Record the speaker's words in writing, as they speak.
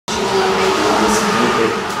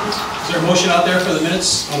motion out there for the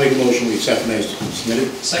minutes? I'll make a motion, we accept them as submitted.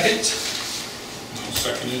 Second? I'll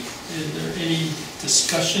second it. Is there any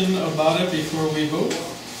discussion about it before we vote?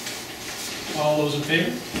 All those in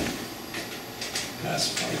favor? Pass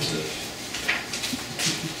 5-0.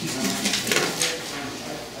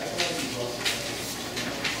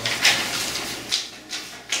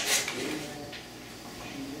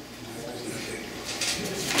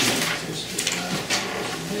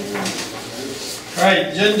 All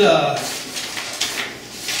right, agenda.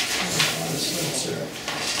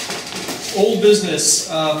 Old business.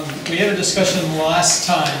 We had a discussion last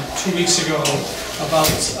time, 2 weeks ago, about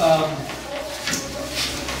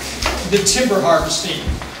the timber harvesting,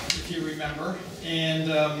 if you remember. And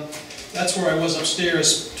that's where I was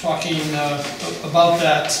upstairs talking about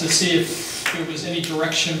that to see if there was any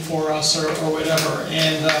direction for us or whatever.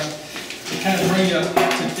 And to kind of bring you up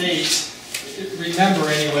to date, remember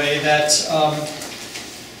anyway that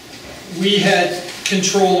we had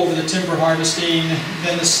control over the timber harvesting,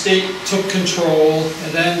 then the state took control,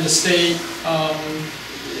 and then the state,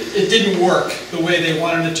 it didn't work the way they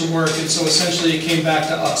wanted it to work, and so essentially it came back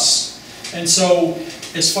to us. And so,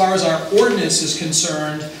 as far as our ordinance is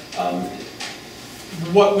concerned,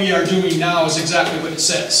 what we are doing now is exactly what it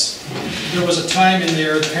says. There was a time in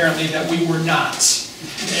there, apparently, that we were not.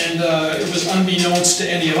 And it was unbeknownst to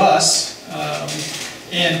any of us.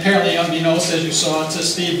 And apparently unbeknownst, as you saw, to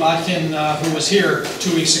Steve Botkin, who was here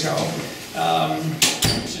 2 weeks ago,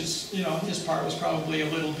 which is, you know, his part was probably a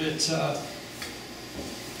little bit,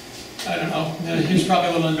 I don't know, he was probably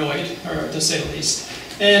a little annoyed, or to say the least.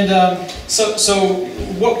 And so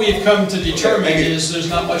what we have come to determine is there's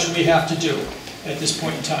not much we have to do at this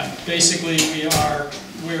point in time. Basically, we are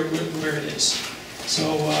where it is.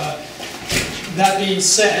 So that being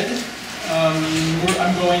said,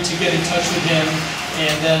 I'm going to get in touch with him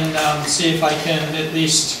and then see if I can at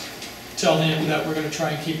least tell him that we're going to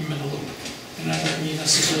try and keep him in the loop. And I don't mean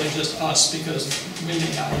necessarily just us, because we may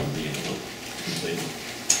not even be in the loop completely.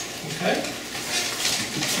 Okay?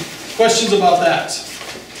 Questions about that?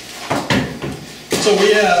 So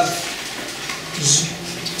we have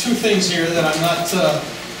two things here that I'm not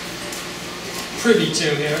privy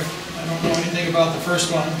to here. I don't know anything about the first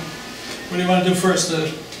one. What do you want to do first? I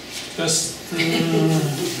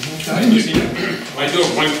do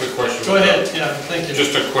have one quick question. Go ahead, yeah, thank you.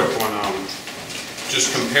 Just a quick one.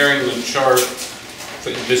 Just comparing the chart,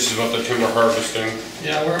 this is about the timber harvesting.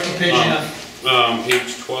 Yeah, we're up to page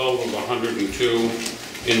page 12 of 102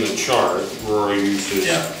 in the chart, Rory uses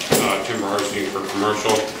timber harvesting for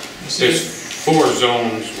commercial. There's 4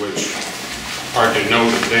 zones which are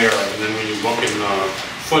denoted there, and then when you look in the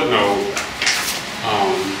footnote,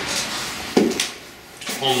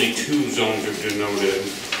 only 2 zones are denoted,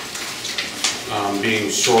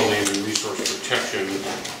 being shoreline and resource protection.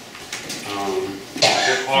 The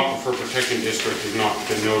Aquifer Protection District is not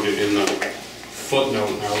denoted in the footnote,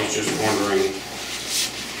 and I was just wondering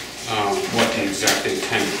what the exact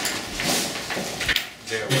intent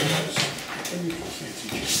there was.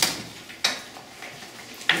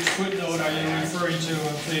 Which footnote are you referring to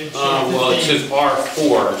on page 15? Well, it says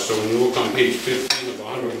R4, so when you look on page 15 of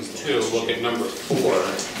 102, look at number 4.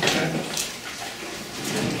 Okay.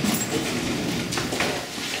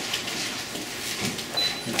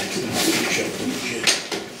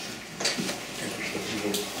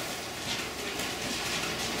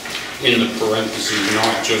 In the parentheses,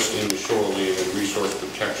 not just in the shoreline and resource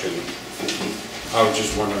protection. I was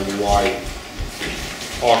just wondering why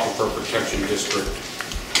Aquifer Protection District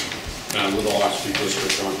and Little Ospey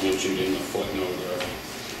District aren't mentioned in the footnote,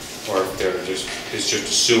 or if they're just, it's just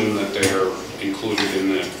assumed that they're included in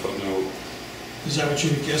that footnote. Is that what you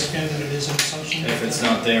would guess, Ken, that it is an assumption? If it's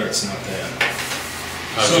not there, it's not there.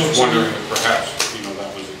 I was just wondering if perhaps, you know,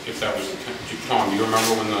 that was, if that was, Tom, do you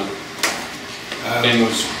remember when the thing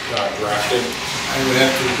was drafted? I would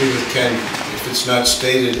have to agree with Ken. If it's not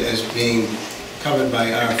stated as being covered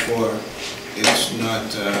by R4, it's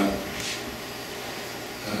not,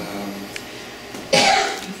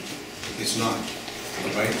 it's not,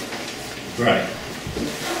 right? Right.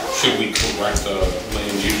 Should we correct the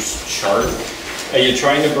land use chart? Are you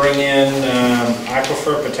trying to bring in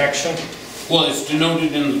aquifer protection? Well, it's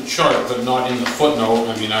denoted in the chart, but not in the footnote.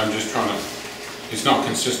 I mean, I'm just trying to, it's not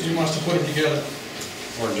consistent. He wants to put them together.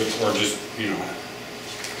 Or just, you know,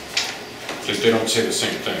 just they don't say the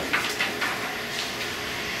same thing.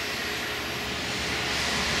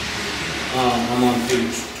 I'm on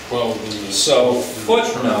page 12 in the... So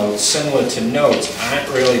footnotes, similar to notes, aren't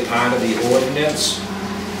really part of the ordinance.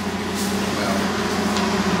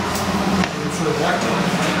 Refer back to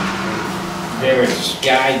it, They're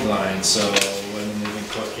guidelines, so when we can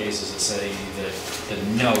put case places that say that the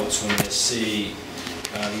notes, when you see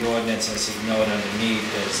the ordinance and see note underneath,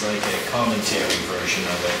 there's like a commentary version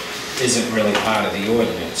of it, isn't really part of the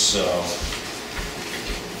ordinance, so.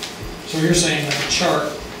 So you're saying that the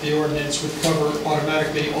chart, the ordinance would cover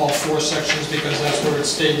automatically all 4 sections because that's where it's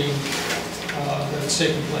stating that it's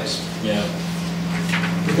taking place, Yeah.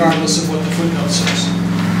 regardless of what the footnote says.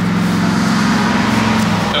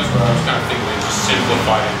 That's what I was kind of thinking, they just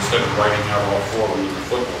simplified it instead of writing out all 4 in the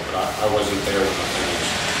footnote, but I wasn't there when the thing was.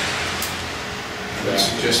 I would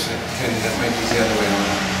suggest that, Ken, that might be the other way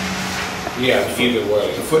around. Yeah, either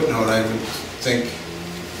way. The footnote, I would think,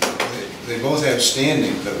 they both have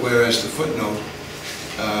standing, but whereas the footnote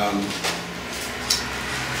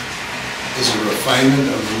is a refinement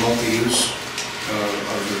of the multi-use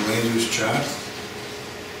of the land use chart,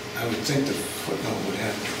 I would think the footnote would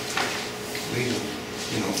have legal,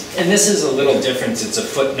 you know. And this is a little different, it's a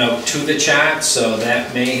footnote to the chart, so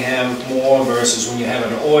that may have more versus when you have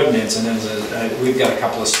an ordinance, and then we've got a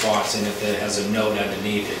couple of spots in it that has a note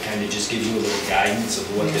underneath, it kind of just gives you a little guidance of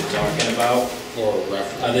what they're talking about. Or a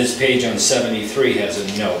reference. This page on 73 has a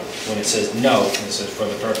note. When it says note, it says for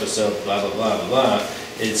the purpose of blah, blah, blah, blah, blah,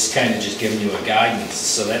 it's kind of just giving you a guidance.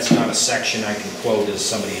 So that's not a section I can quote as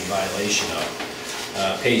somebody in violation of.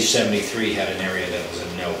 Page 73 had an area that was a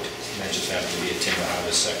note, and that just happened to be a timber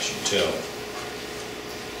harvest section too.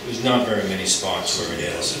 There's not very many spots where it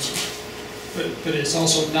is. But it's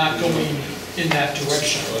also not going in that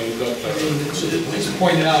direction. Well, you've got I mean, it's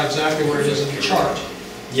pointed out exactly where it is in the chart.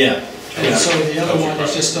 Yeah. And so the other one,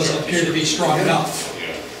 it just doesn't appear to be strong enough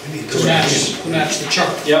to match the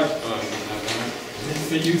chart. Yep.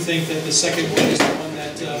 But you think that the second one is the one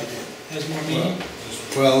that has more meaning?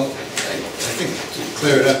 Well, I think to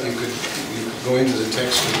clear it up, you could go into the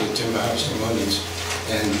text of the timber harvesting ordinance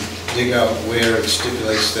and dig out where it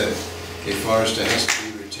stipulates that a forester has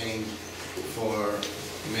to be retained for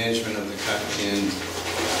management of the cut in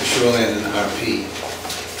the shoreline and RP.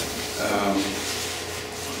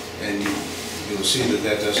 And you'll see that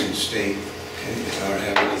that doesn't state or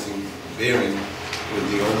have anything bearing with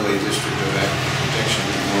the overlay district of aquifer protection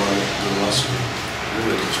or the Lusky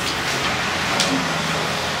River district.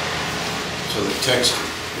 So the text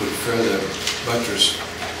would further buttress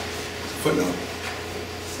footnote.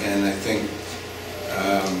 And I think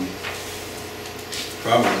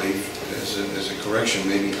probably as a correction,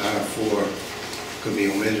 maybe R4 could be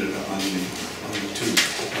omitted on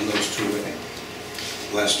those two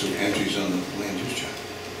last 2 entries on the land use chart.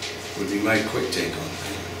 Would be my quick take on it.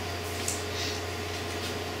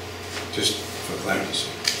 Just for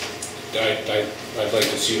clarity's sake. I'd like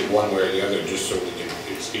to see it one way or the other, just so we can,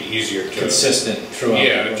 it's easier to. Consistent throughout.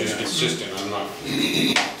 Yeah, just consistent, I'm not,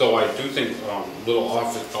 though I do think Little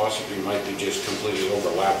Ossipee might be just completely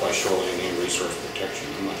overlapped by shoreline and resource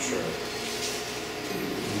protection, I'm not sure.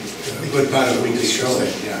 A good part of it would be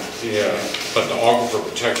shoreline, yeah. Yeah, but the aquifer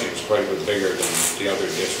protection is quite a bit bigger than the other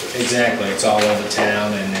districts. Exactly, it's all over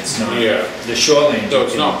town and it's not, Yeah. the shoreline. So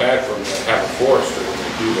it's not bad for them to have a forester when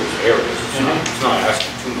they do those areas, it's not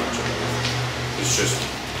asking too much of them. It's just,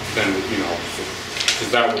 then, you know,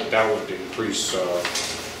 because that would increase the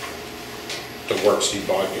work Steve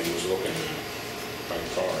Bodkin was looking at by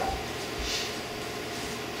far.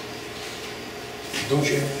 Don't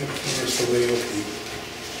you have to forest the way of the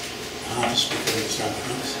harvest because it's not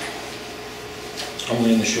harvest? Only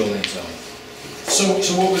in the shoreline zone. So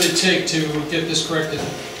what would it take to get this corrected?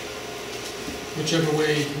 Whichever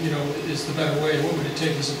way, you know, is the better way, what would it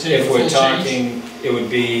take? Does it take a If full we're change? talking, it would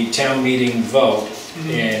be town meeting vote,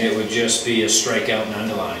 and it would just be a strikeout and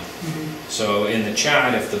underline. So in the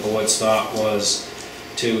chart, if the board's thought was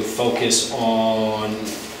to focus on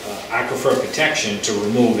aquifer protection, to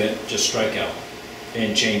remove it, just strike out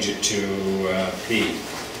and change it to P.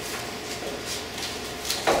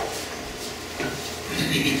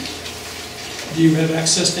 Do you have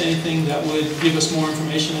access to anything that would give us more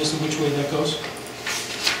information as to which way that goes?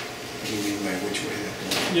 What do you mean by which way that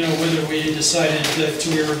goes? You know, whether we decided that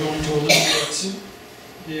we were going to eliminate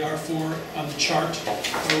the R4 on the chart,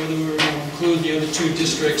 or whether we were going to include the other 2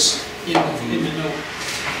 districts in the note.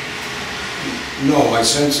 No, my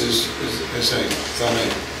sense is, as I thought I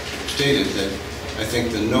stated, that I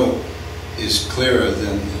think the note is clearer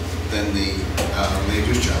than the land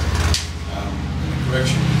use chart. The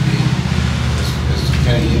correction would be, as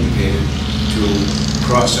Kenny indicated, to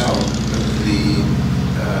cross out the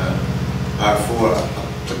R4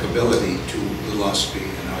 applicability to the loss fee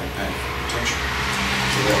and aquifer protection.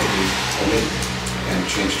 So that would be omitted and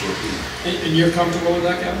changed to a P. And you're comfortable with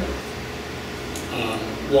that, Gavin?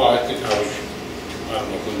 Well, I think I I don't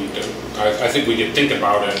know if we need to, I think we could think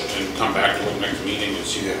about it and come back to the next meeting and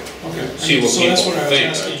see, Okay. see what So that's people what I was think,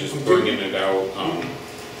 asking. just bringing it out.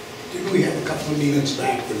 Didn't we have a couple of meetings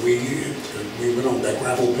back that we went on that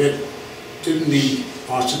gravel pit? Didn't the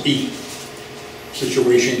Ossipee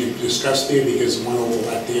situation get discussed there because one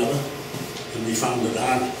overlapped the other? And we found that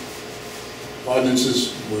our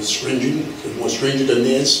ordinances were stringent, more stringent than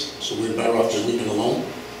theirs, so we're better off just leaving it alone.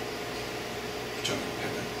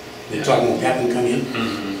 They're talking about Pepin come in.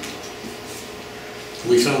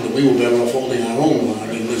 We found that we were better off holding our own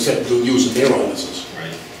line and instead of using their ordinances.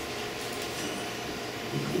 Right.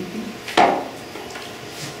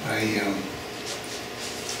 I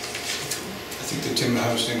think the timber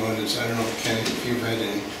harvesting ordinance, I don't know, Kenny, if you've had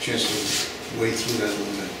any chance to wade through that a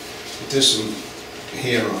little bit, but there's some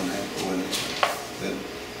hair on that ordinance that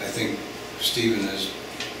I think Stephen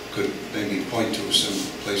could maybe point to some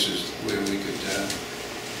places where we could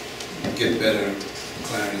get better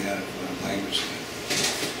clarity out of language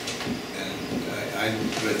there. And I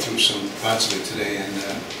read through some parts of it today and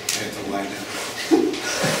I had to lie down.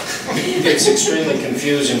 It's extremely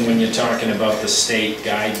confusing when you're talking about the state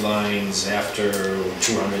guidelines after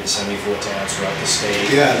 274 towns throughout the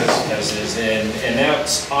state. Yeah, As is, and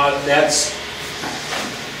that's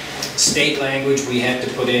state language we had to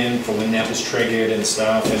put in for when that was triggered and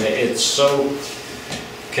stuff, and it's so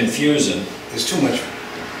confusing. There's too much.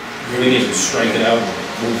 We need to strike it out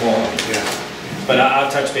and move on. Yeah. But I'll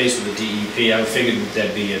touch base with the DEP. I figured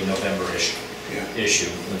that'd be a November-ish Yeah. issue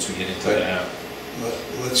once we get into But- that.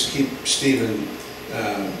 Let's keep Stephen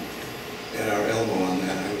at our elbow on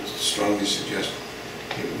that. I would strongly suggest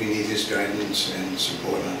we need his guidance and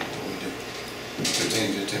support on what we do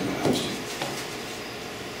pertaining to timber harvesting.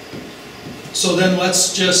 So then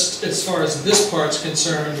let's just, as far as this part's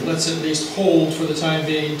concerned, let's at least hold for the time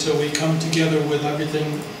being until we come together with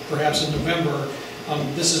everything, perhaps in November.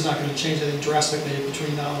 This is not going to change anything drastically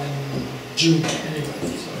between now and June anyway,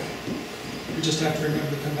 so we just have to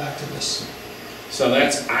remember to come back to this. So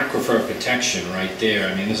that's aquifer protection right there.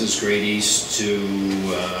 I mean, this is Great East to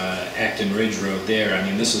Acton Ridge Road there. I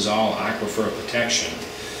mean, this is all aquifer protection.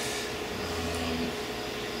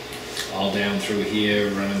 All down through here,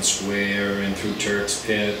 running square, and through Turk's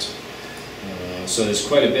Pit. So there's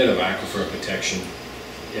quite a bit of aquifer protection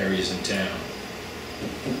areas in town.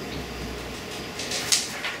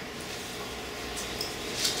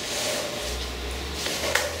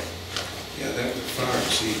 Yeah, that would far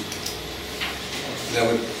exceed. That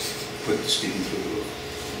would put the speeding through the roof.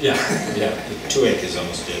 Yeah, 2 acres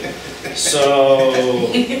almost did. So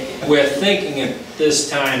we're thinking at this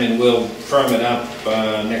time, and we'll firm it up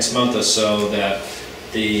next month or so, that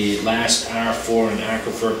the last R4 and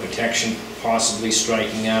aquifer protection possibly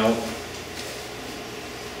striking out.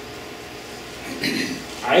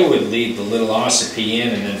 I would leave the Little Ossipee in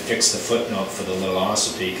and then fix the footnote for the Little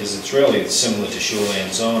Ossipee, because it's really similar to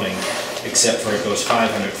shoreline zoning, except for it goes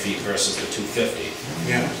 500 feet versus the 250.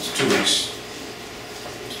 Yeah, it's too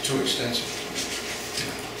extensive.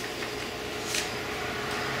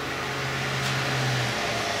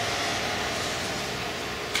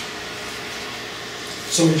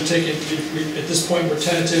 So we've taken, at this point, we're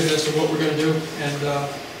tentative as to what we're going to do, and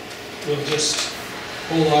we'll just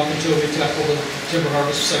hold off until we tackle the timber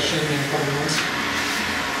harvest section in a couple of months.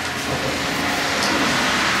 Okay.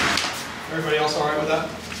 Everybody else all right with that?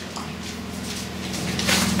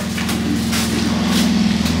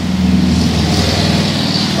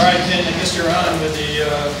 All right, Ken, I guess you're on with the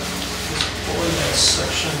ordinance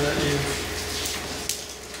section that you've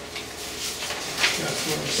got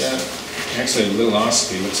for us. Yeah. Actually, the Little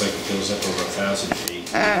Ossipee looks like it goes up over 1,000 feet.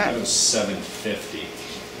 That was 750,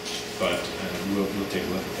 but we'll take a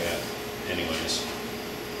look at that anyways.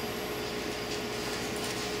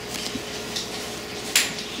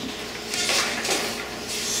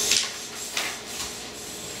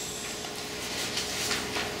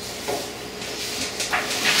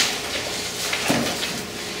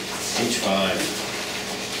 Page 5.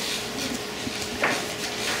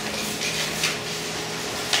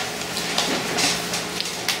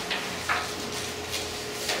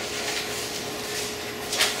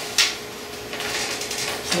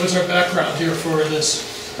 What's our background here for this?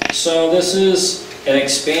 So this is an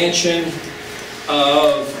expansion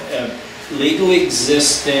of a legally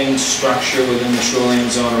existing structure within the shoreline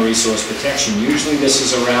zone or resource protection. Usually this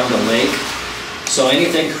is around a lake. So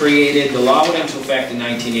anything created, the law went into effect in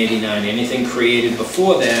 1989. Anything created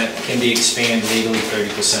before that can be expanded legally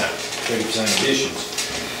 30% additions.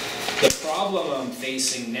 The problem I'm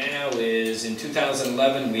facing now is in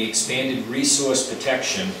 2011 we expanded resource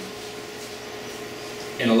protection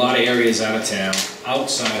in a lot of areas out of town,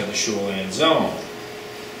 outside of the shoreline zone.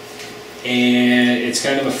 And it's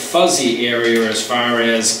kind of a fuzzy area as far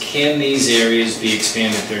as can these areas be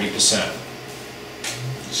expanded 30%?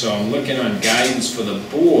 So I'm looking on guidance for the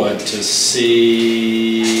board to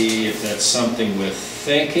see if that's something we're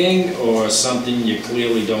thinking or something you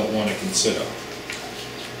clearly don't want to consider.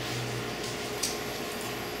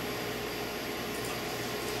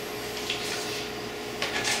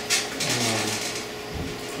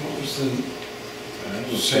 What was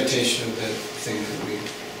the citation of that thing that we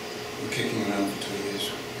were kicking around for 2 years?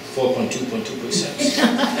 4.2.2%.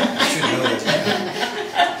 I should know that.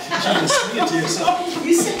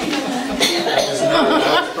 You said you know that.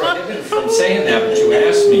 I was prohibited from saying that, but you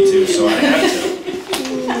asked me to, so I had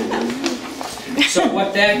to. So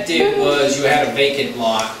what that did was you had a vacant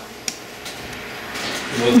lot.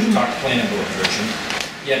 We'll talk planning board version.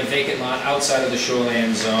 You had a vacant lot outside of the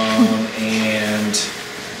shoreline zone and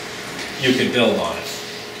you could build on it.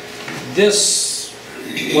 This,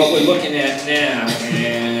 what we're looking at now,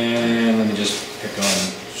 and let me just pick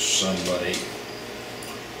on somebody.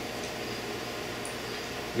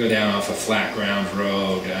 Go down off a flat ground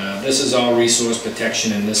road. This is all resource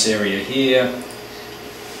protection in this area here.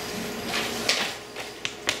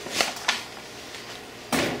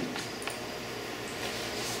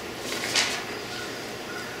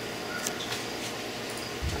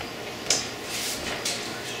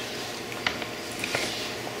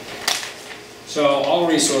 So all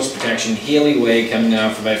resource protection, Healy Way coming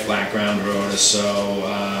down from a flat ground road or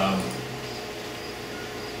so.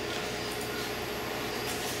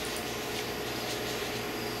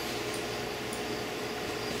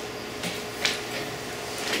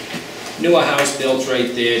 Newer house built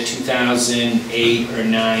right there, 2008 or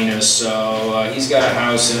 9 or so. He's got a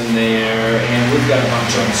house in there, and we've got a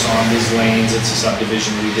bunch on Saunders Lanes. It's a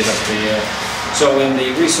subdivision we did up there. So when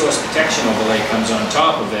the resource protection overlay comes on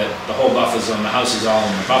top of it, the whole buffer zone, the house is all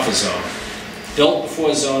in the buffer zone. Built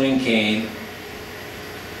before zoning came.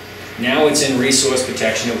 Now it's in resource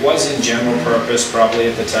protection. It was in general purpose probably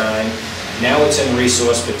at the time. Now it's in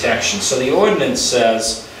resource protection. So the ordinance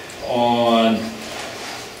says on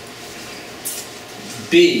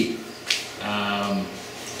B,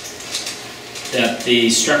 that the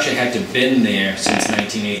structure had to have been there since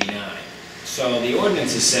 1989. So the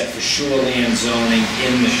ordinance is set for shoreland zoning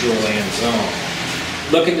in the shoreland zone.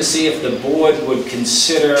 Looking to see if the board would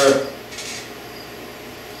consider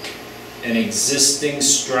an existing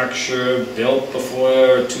structure built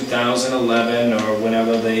before 2011 or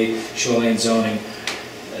whenever the shoreland zoning,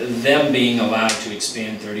 them being allowed to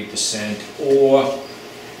expand 30%, or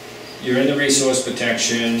you're in the resource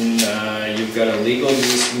protection, you've got a legal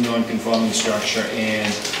existing non-conforming structure,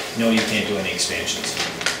 and no, you can't do any expansions.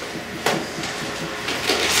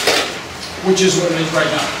 Which is what it is right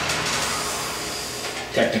now.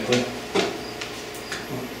 Technically.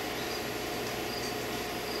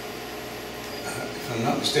 If I'm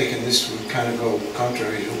not mistaken, this would kind of go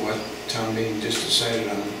contrary to what town meeting just decided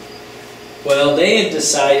on. Well, they had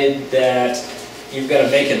decided that you've got a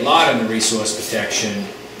vacant lot in the resource protection,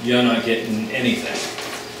 you're not getting anything.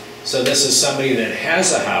 So this is somebody that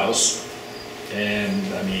has a house,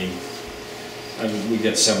 and I mean, we've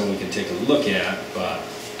got several we can take a look at, but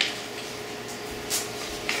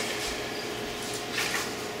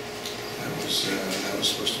that was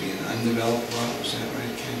supposed to be an undeveloped lot, was that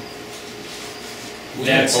right, Ken?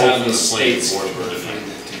 that's how the state's.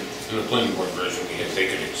 In the planning board version, we had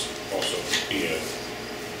taken it also be a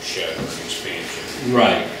shed or an expansion.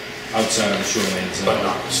 Right, outside of the shoreline zone. But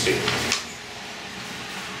not the state.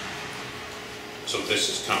 So this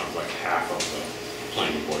is kind of like half of the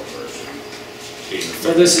planning board version.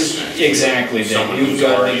 Well, this is exactly that. Someone You've who's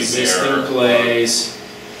got an already existing there. place,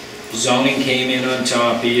 zoning came in on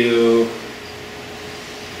top of you.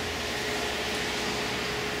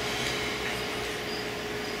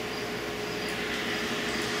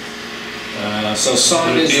 So Would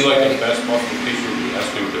Saunders it be like Way. a best modification we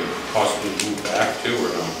ask him to possibly move back to, or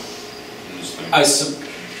no? In this thing?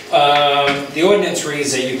 The ordinance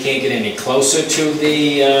reads that you can't get any closer to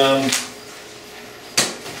the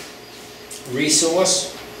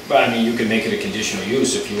resource, but I mean, you can make it a conditional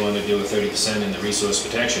use if you want to do a 30% in the resource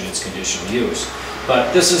protection, it's conditional use.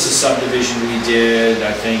 But this is a subdivision we did,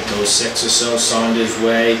 I think, 06 or so, Saunders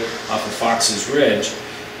Way, off of Fox's Ridge,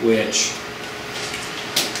 which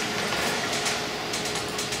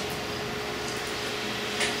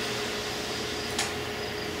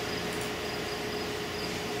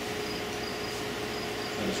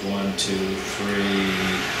one, two, three,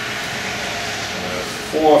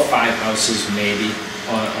 4 or 5 houses maybe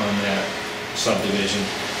on that subdivision.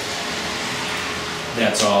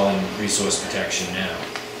 That's all in resource protection now.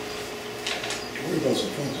 What about the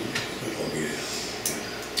fence?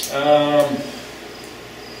 Up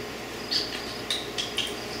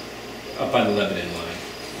by the Lebanon line,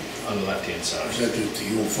 on the left-hand side. Is that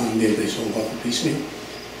the old farm there they sold off a piecemeal?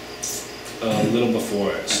 A little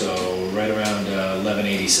before it, so right around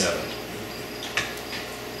 1187.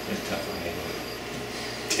 It's a tough one,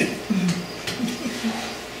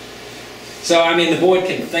 So, I mean, the board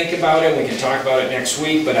can think about it, we can talk about it next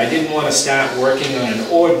week, but I didn't want to start working on an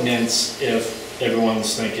ordinance if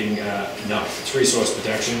everyone's thinking, no, it's resource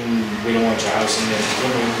protection, we don't want your house in there,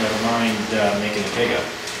 never mind making it bigger.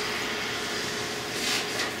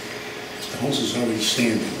 The house is already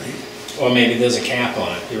standing, right? Or maybe there's a cap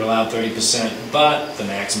on it, you're allowed 30%, but the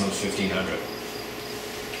maximum is 1,500.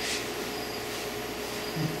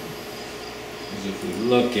 Because if we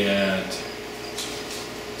look at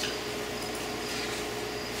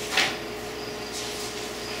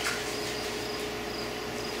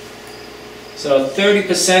so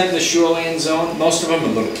 30% of the shoreline zone, most of them are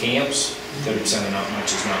little camps. 30% of not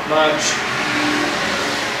much is not much.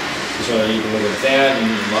 So you can look at that,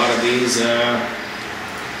 and a lot of these,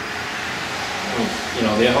 you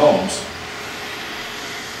know, they're homes.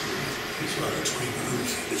 It's about a 2,100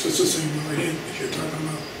 feet. Is this the same one right here that you're talking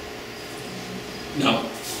about? No.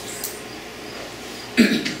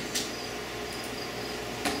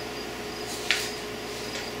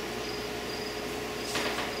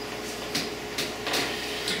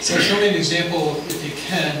 So show me an example, if you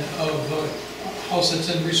can, of a house that's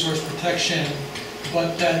in resource protection,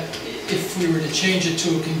 but that if we were to change it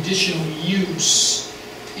to a conditional use,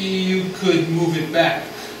 you could move it back.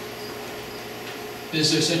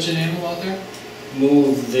 Is there such an animal out there?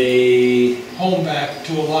 Move the, Home back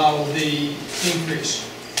to allow the increase.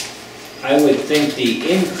 I would think the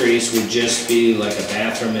increase would just be like a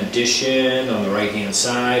bathroom addition on the right-hand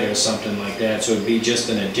side or something like that. So it'd be just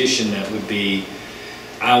an addition that would be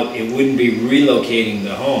out, it wouldn't be relocating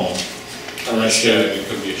the home Or a unless shed, the, it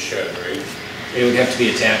could be a shed, right? it would have to be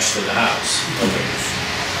attached to the house.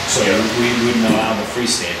 So we wouldn't allow the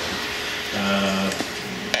freestanding.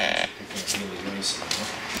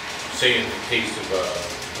 Say in the case of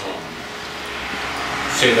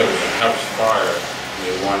say there was a house fire and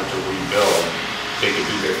they wanted to rebuild, they could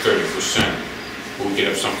do their 30%. But we could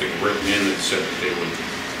have something written in that said that they would,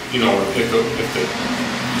 you know, if the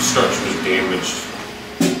structure was damaged,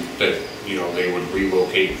 that, you know, they would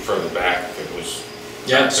relocate further back if it was.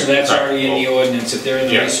 Yeah, so that's already in the ordinance. If they're in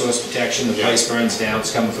the Yeah. resource protection, the Yeah. place burns down, it's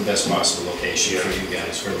coming for best possible location for you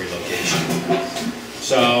guys for relocation.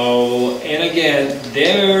 So, and again,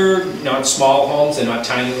 they're not small homes, they're not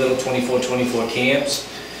tiny little 24 camps,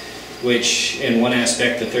 which in one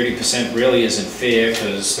aspect, the 30% really isn't fair,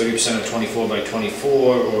 because 30% of 24 by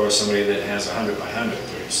 24, or somebody that has 100 by 100,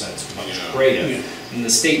 30% is much Yeah. greater. Yeah. And the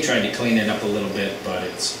state tried to clean it up a little bit, but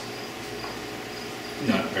it's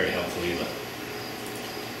not very helpful either.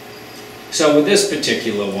 So with this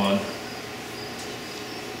particular one,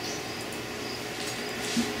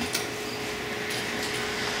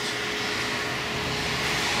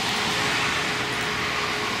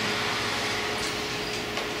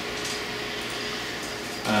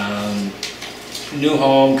 new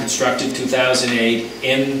home constructed 2008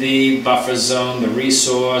 in the buffer zone, the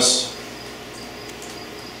resource,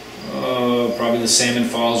 probably the Salmon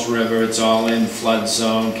Falls River, it's all in flood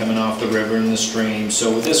zone coming off the river and the stream.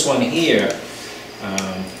 So with this one here,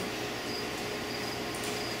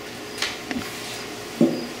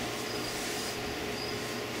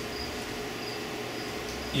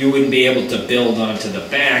 you wouldn't be able to build onto the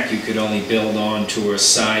back, you could only build onto a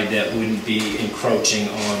side that wouldn't be encroaching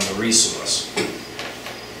on the resource.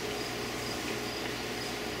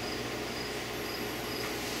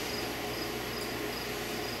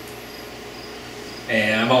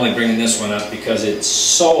 And I'm only bringing this one up because it's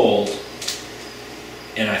sold,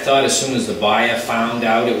 and I thought as soon as the buyer found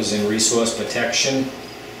out it was in resource protection,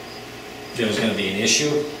 there was going to be an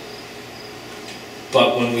issue.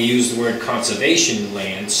 But when we use the word conservation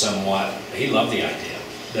land somewhat, he loved the idea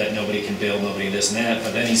that nobody can build, nobody this and that,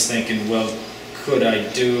 but then he's thinking, well, could I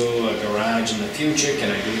do a garage in the future? Can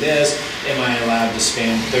I do this? Am I allowed to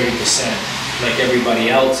spend 30%? Like everybody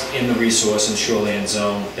else in the resource and shoreland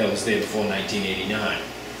zone that was there before 1989.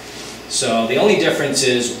 So the only difference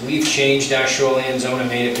is we've changed our shoreland zone and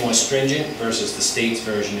made it more stringent versus the state's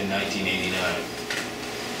version in 1989.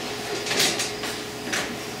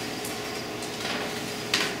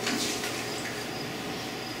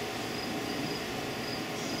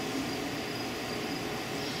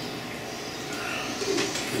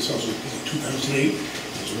 This also is 2008.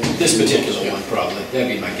 This particular one, probably, that'd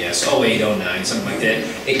be my guess, 08, 09, something like that.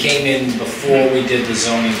 It came in before we did the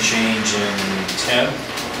zoning change in 10,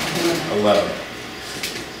 11.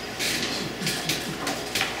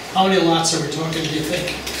 How many lots are we talking, do you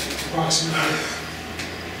think, approximately?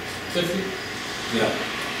 50? Yeah.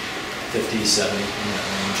 50, 70, in that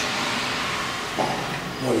range.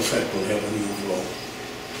 What effect will it have on the overall?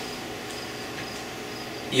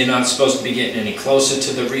 You're not supposed to be getting any closer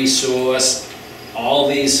to the resource. All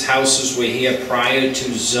these houses were here prior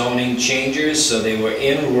to zoning changes, so they were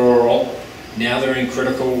in rural. Now they're in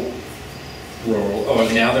critical rural,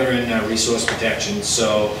 or now they're in resource protection.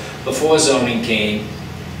 So before zoning came,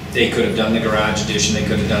 they could have done the garage addition, they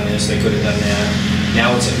could have done this, they could have done that.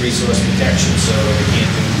 Now it's in resource protection, so they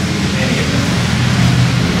can't do any of that.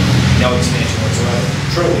 No expansion whatsoever.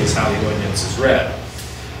 Truly is how the ordinance is read.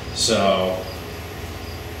 So,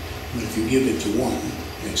 But if you give it to one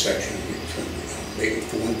in section, it's going to make it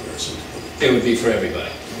for one person. it would be for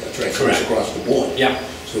everybody. That's right, it Correct. goes across the board. Yeah.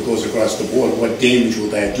 So it goes across the board, what damage will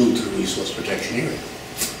that do to the resource protection area?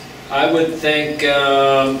 I would think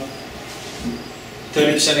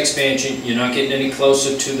 30% expansion, you're not getting any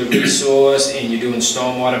closer to the resource, and you're doing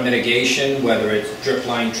stormwater mitigation, whether it's drip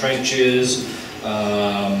line trenches,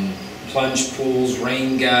 plunge pools,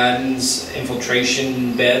 rain gardens,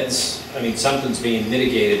 infiltration beds. I mean, something's being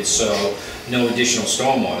mitigated, so no additional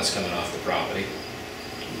stormwater is coming off the property.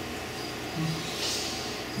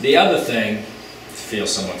 The other thing, I feel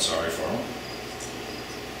somewhat sorry for them.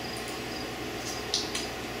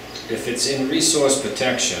 If it's in resource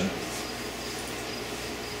protection,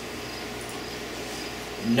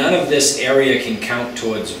 none of this area can count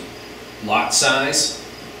towards lot size.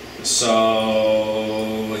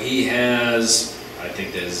 So he has, I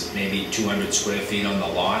think there's maybe 200 square feet on the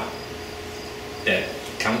lot that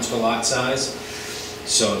counts for lot size.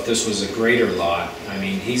 So if this was a greater lot, I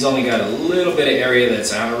mean, he's only got a little bit of area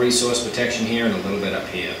that's out of resource protection here and a little bit up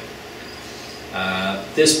here.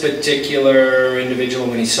 This particular individual,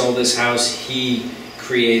 when he sold this house, he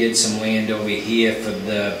created some land over here for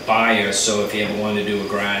the buyer, so if he ever wanted to do a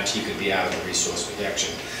garage, he could be out of the resource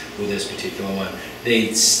protection with this particular one.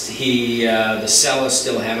 The seller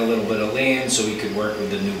still had a little bit of land, so he could work with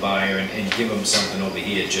the new buyer and give him something over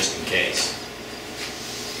here just in case.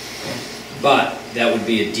 But that would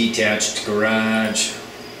be a detached garage,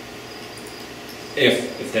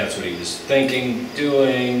 if that's what he was thinking,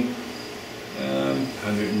 doing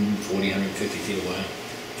 140, 150 feet away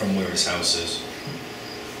from where his house is.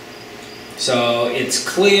 So it's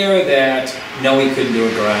clear that no, he couldn't do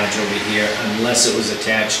a garage over here unless it was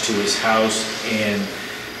attached to his house, and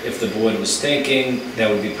if the board was thinking, that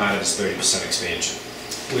would be part of his 30% expansion,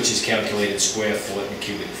 which is calculated square foot and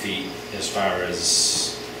cubic feet as far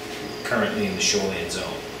as currently in the shoreline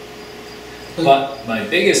zone. But my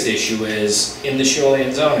biggest issue is, in the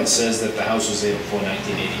shoreline zone, it says that the house was there before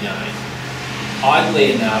 1989.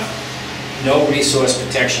 Oddly enough, no resource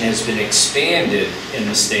protection has been expanded in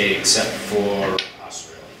the state except for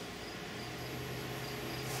Australia.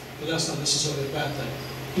 But that's not necessarily a bad thing.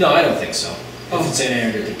 No, I don't think so. If it's an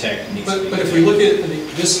area to protect, it needs to be But if we look at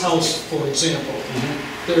this house, for example,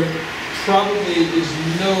 there probably is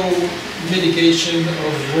no mitigation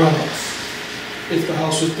of runoff if the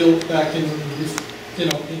house was built back in,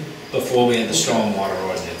 before we had the stormwater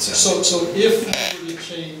ordinance. So if we were to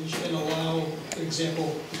change and allow, for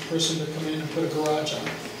example, the person to come in and put a garage on.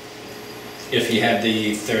 If you had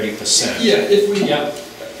the 30%. Yeah, if we, Yeah.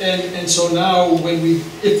 and so now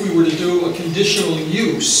if we were to do a conditional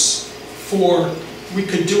use we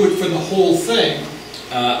could do it for the whole thing.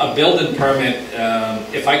 A building permit,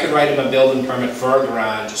 if I could write him a building permit for a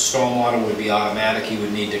garage, stormwater would be automatic. He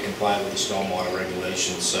would need to comply with the stormwater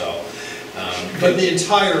regulations, so. But the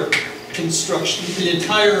entire construction, the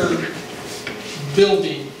entire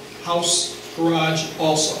building, house, garage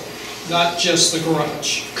also, not just the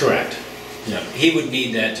garage. Correct. Yeah, he would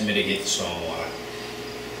need that to mitigate the stormwater.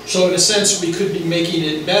 So in a sense, we could be making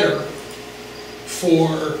it better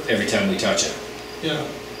for, Every time we touch it. yeah.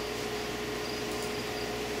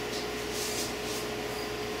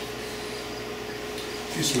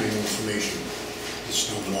 Just my information, the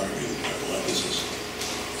stormwater,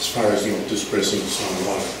 as far as, dispersing the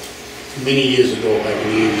stormwater. Many years ago, back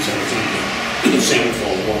in the 80s, I was on the Salmon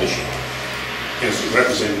Fall watershed, as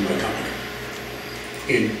representing my company.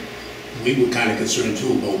 And we were kind of concerned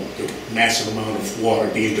too about the massive amount of water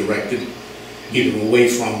being directed either away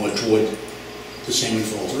from or toward the Salmon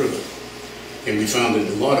Falls River. And we found that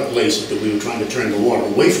a lot of places that we were trying to turn the water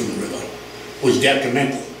away from the river was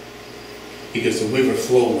detrimental, because the river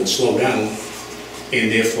flow would slow down,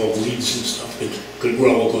 and therefore weeds and stuff could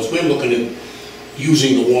grow. Of course, we're looking at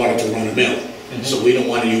using the water to run a mill, so we don't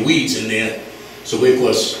want any weeds in there. So we, of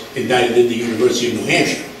course, indicted at the University of New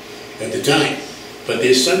Hampshire at the time. But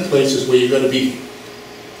there's some places where you've got to be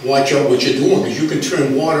watch out what you're doing, because you can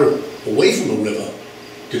turn water away from a river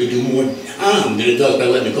to do more harm than it does by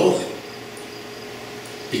letting it go there.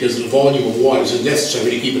 Because the volume of water is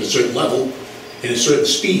necessary to keep it at a certain level and a certain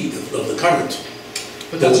speed of the current.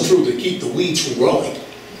 But Going that's, through to keep the weeds from growing.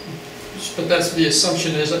 but that's the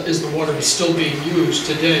assumption is the water is still being used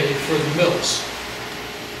today for the mills.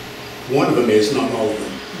 One of them is, not all of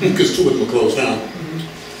them, because two of them are closed down.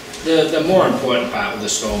 The more important part with the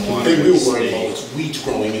The stormwater thing we is were worried about the, was weeds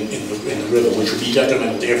growing in the river, which would be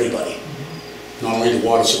detrimental to everybody, not only the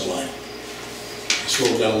water supply. It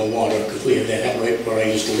slowed down the water, because we had that happen right where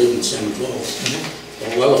I used to live in Salmon Falls.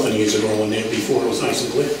 All elephant ears are growing there before it was nice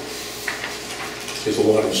and clear, because the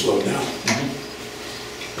water was slowed down.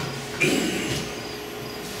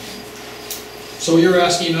 So you're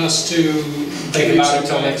asking us to Think give you about some it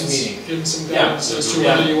till next guidance, meeting. give them some Yeah. guidance as to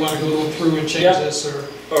Yeah. whether you want to go through and change Yeah. this, or...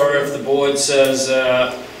 or if the board says,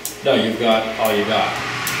 no, you've got all you got.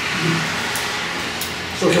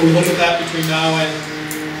 So can we look at that between now and,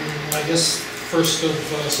 I guess, 1st of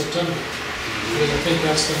September? Because I think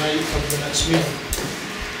that's the night of the next meeting.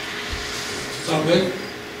 Sound good?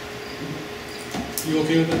 You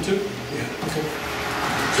okay with that too? Yeah. Okay.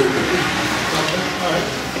 So, Sound good? All right.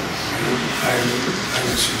 I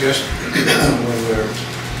would suggest when we're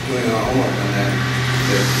doing our homework on that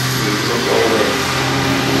we look over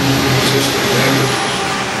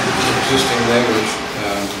existing language,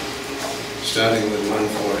 starting with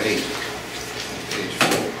 148, page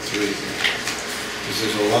 3. Because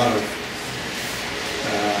there's a lot of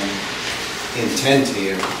intent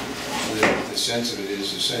here. The sense of it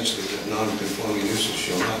is essentially that non-conforming uses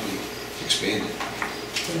shall not be expanded,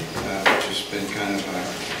 which has been kind of one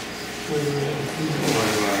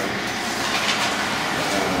of our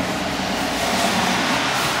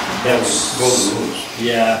That's, golden rules.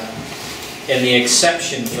 yeah, and the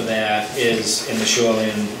exception for that is in the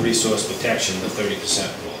shoreline resource protection, the 30%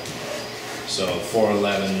 rule. So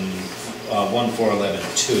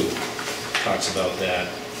 1.411.2 talks about that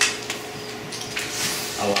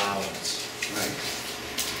allowance. Right.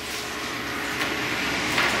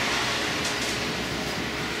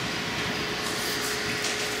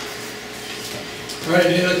 All right,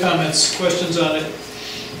 any other comments, questions on it?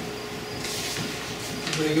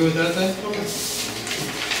 Everybody good with that then? Okay.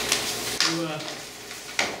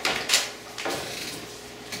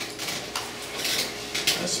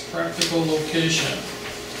 That's practical location.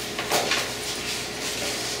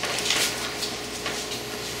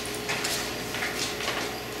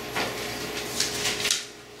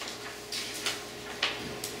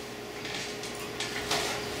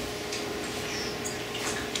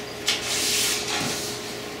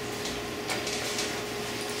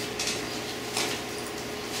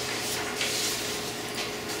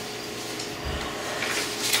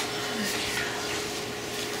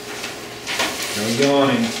 No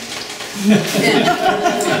yawning.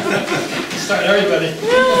 Start everybody.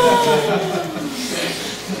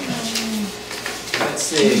 That's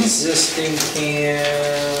the existing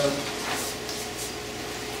camp.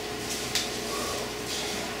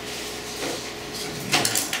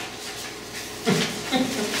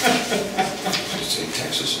 Just say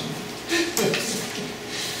Texas.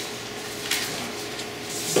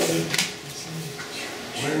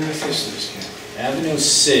 Where in earth is this camp? Avenue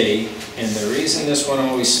C, and the reason this one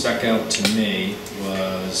always stuck out to me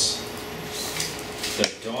was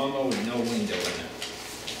the dormer with no window in it.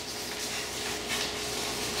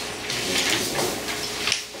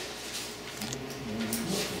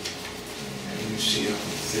 Avenue C up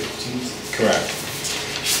 13th. Correct.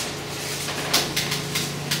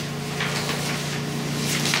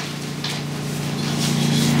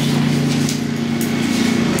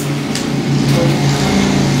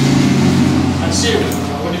 I see it.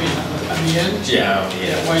 What do you mean, on the end? Yeah,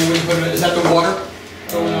 Yeah, why you wouldn't put it, is that the water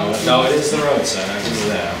going out? No, it is the roadside, I can do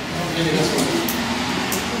that. Oh, maybe that's what.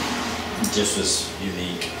 It just was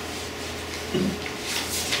unique.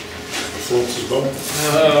 floats his boat.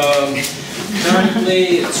 Currently,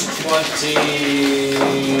 it's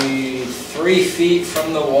 23 feet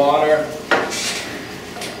from the water,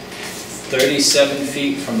 37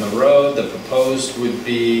 feet from the road. The proposed would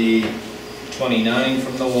be 29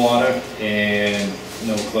 from the water and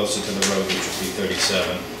no closer to the road, which would be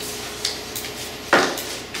 37.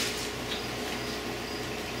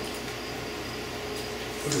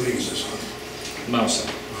 What league is this on? Mouser.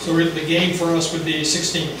 So the gain for us would be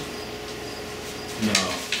 16, No,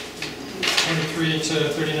 23 to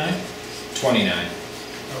 39? 29.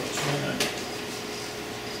 Oh, 29.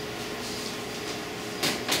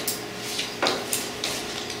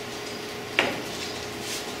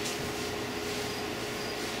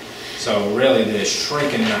 So really, they're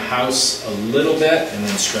shrinking the house a little bit and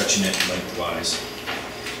then stretching it lengthwise.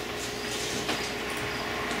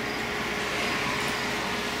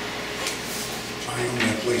 I own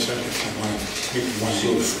that place, I guess I want to make one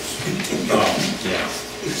roof. Oh, yeah.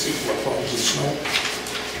 See what falls in snow.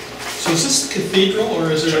 So is this cathedral,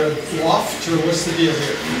 or is it a loft, or what's the deal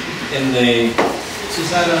here? In the, Is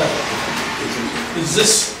that is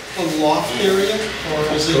this a loft area, or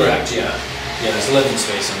is it? correct, yeah. Yeah, there's living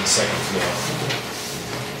space on the second floor.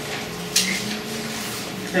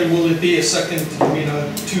 And will it be a second, I mean,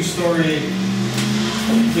 a two-story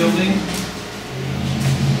building?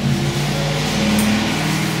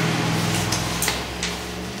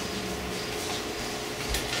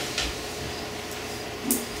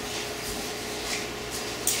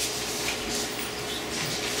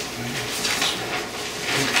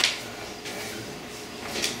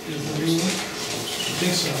 Is the new one? I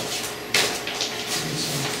think so.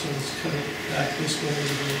 So let's cut it back this way.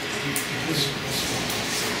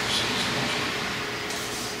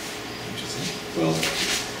 Well,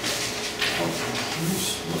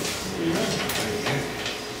 where you at?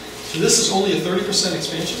 So this is only a 30%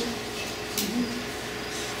 expansion?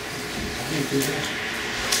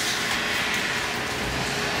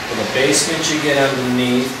 For the basement you get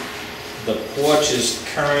underneath, the porch is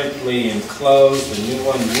currently enclosed, the new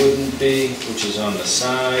one wouldn't be, which is on the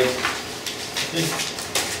side. I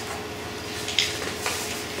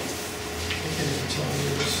can't even tell you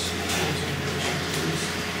this.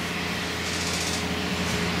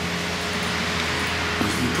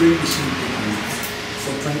 Is the previous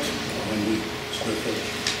footprint or in the square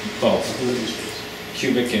footage? Both, The living space.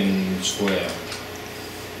 cubic and square.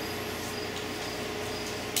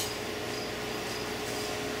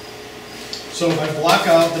 So if I block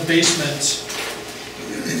out the basement,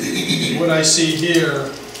 what I see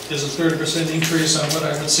here is a 30% increase on what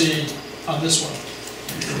I would see on this one.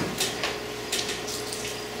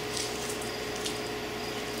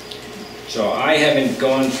 So I haven't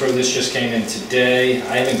gone through, this just came in today,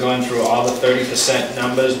 I haven't gone through all the 30%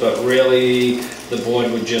 numbers, but really the board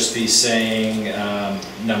would just be saying,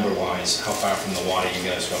 number-wise, how far from the water you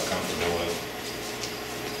guys feel comfortable with.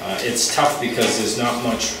 It's tough because there's not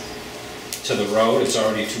much to the road, it's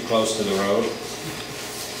already too close to the road.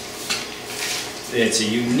 It's a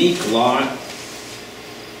unique lot.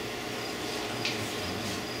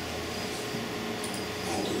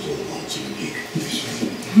 All those little lots are unique.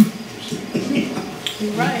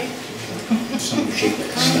 You're right. Some shape like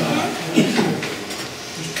a star.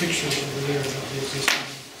 There's pictures over there of the existing.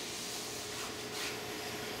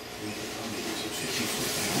 It's a 50-foot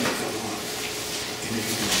diameter lot. And if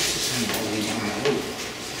you can send all the way down the road.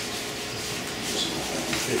 It's all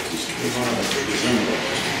 50s. It's not that big as anywhere.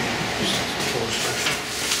 It's just a full structure.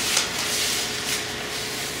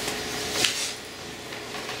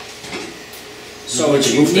 So it's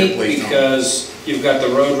Put the roof that unique way, no? because you've got the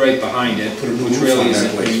road right behind it, Put a new which roof really on that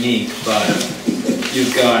isn't place. unique, but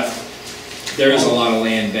you've got, there is a lot of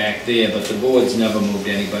land back there, but the board's never moved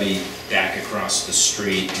anybody back across the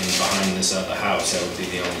street and behind this other house. That would be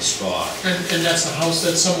the only spot. And that's a house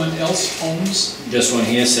that someone else owns, This one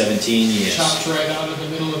here, 17 years. chopped right out of the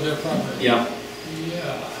middle of their property? Yeah,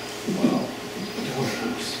 Yeah, wow.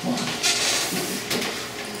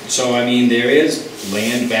 so I mean, there is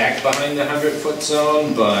land back behind the 100-foot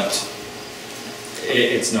zone, but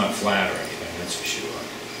it's not flat or anything, that's for sure.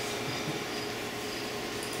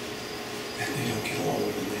 They don't get all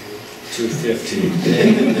over there. 250.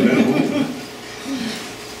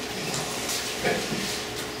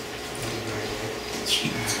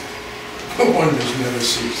 Wonders never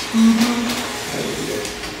cease. Every day.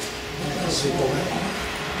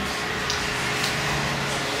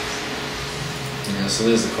 Yeah, so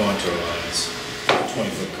there's the contour lines,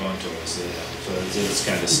 20-foot contours there, so it's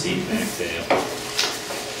kind of steep back there.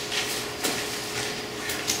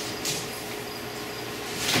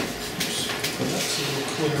 That's a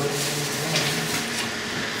little clearer.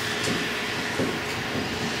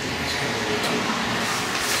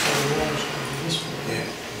 So the water's going to be this way. Yeah.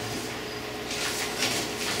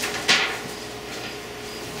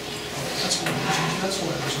 That's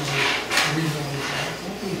why there's no rebuilding.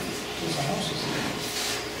 There's a house there.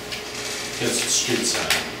 That's the street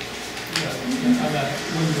side. Yeah, on that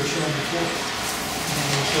one you were showing before.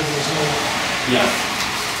 So there was no, Yeah.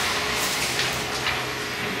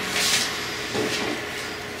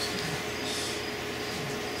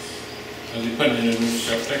 Are they putting in a new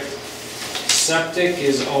septic? Septic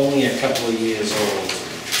is only a couple of years old.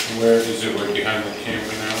 Where is it, right behind the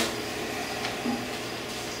camper now?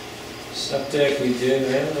 Septic, we did,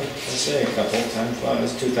 I say a couple, time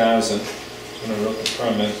flies, 2000. when I wrote the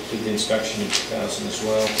permit, did the inspection in 2000 as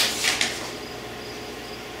well.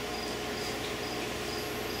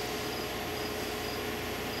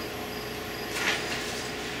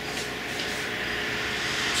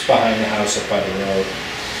 It's behind the house up by the road.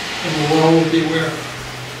 And the well will be where?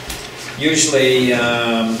 Usually,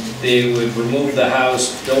 they would remove the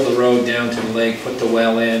house, build the road down to the lake, put the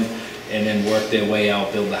well in, and then work their way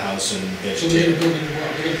out, build the house and So vegetate. they're building the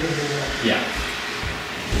well, they're building the well. Yeah.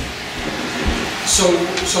 So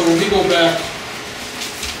when we go back,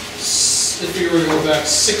 if we were to go back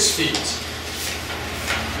 6 feet,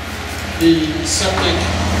 the septic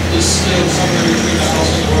is still somewhere between the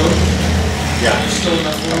house and the road? Yeah. There's still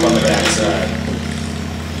enough room? Up on the there? backside.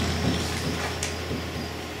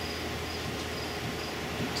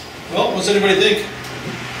 Well, what's anybody think?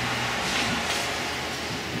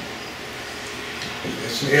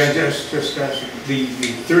 Yeah, just the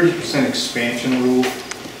 30% expansion rule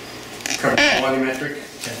covers volumetric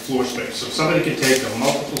and floor space. So somebody could take a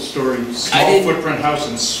multiple-story, small didn't- footprint house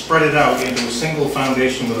and spread it out into a single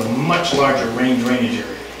foundation with a much larger rain drainage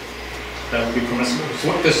area. That would be permissible. It's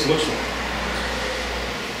what this looks like.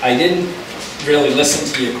 I didn't really listen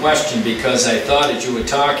to your question because I thought that you were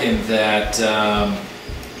talking that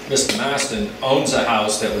Mr. Marston owns a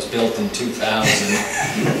house that was built in 2000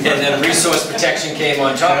 and then resource protection came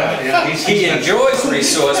on top of it. Yeah, He enjoys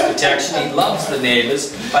resource protection, he loves the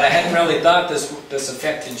neighbors, but I hadn't really thought this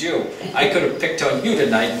affected you. I could have picked on you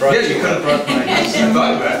tonight and brought Yeah, you you could have up. brought my house. I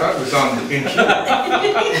thought it was on the in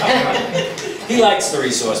He likes the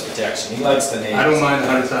resource protection, he likes the neighbors. I don't mind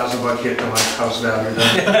 $100,000 hit to my house value.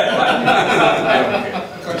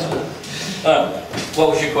 What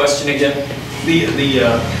was your question again?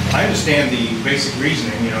 I understand the basic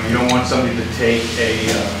reasoning, you know, you don't want somebody to take a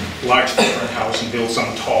large footprint house and build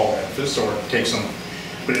some tall edifice or take some,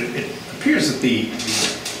 but it appears that the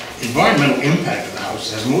environmental impact of the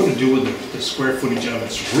house has more to do with the square footage of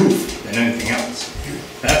its roof than anything else.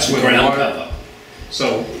 That's where the Ground water. cover.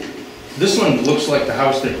 So this one looks like the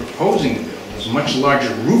house they're proposing to build has a much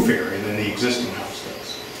larger roof area than the existing house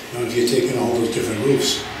does. Now, if you're taking all those different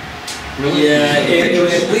roofs, Really? Yeah, it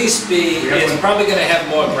would at least be, We have it's one. probably gonna have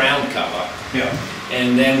more ground cover. Yeah.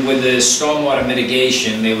 And then with the stormwater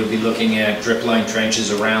mitigation, they would be looking at drip line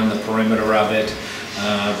trenches around the perimeter of it,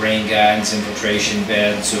 rain gardens, infiltration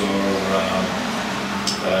beds, or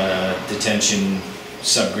detention,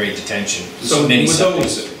 subgrade detention. So many with sub-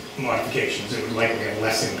 those modifications, it would likely have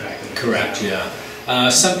less impact than. Correct, yeah.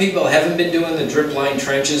 Some people haven't been doing the drip line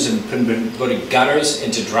trenches and been putting gutters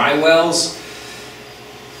into dry wells.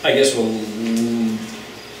 I guess we'll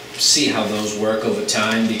see how those work over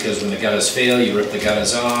time, because when the gutters fail, you rip the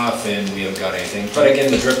gutters off and we haven't got anything. But again,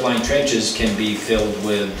 the drip line trenches can be filled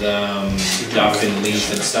with duff and leaf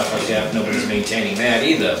and stuff like that. Nobody's maintaining that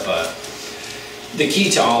either, but the key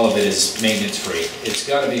to all of it is maintenance free. It's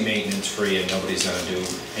gotta be maintenance free and nobody's gonna do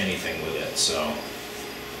anything with it, so.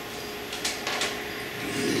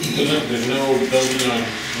 There's no building on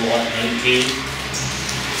lot 19?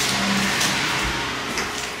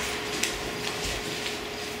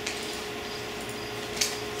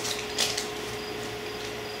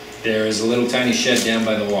 There is a little tiny shed down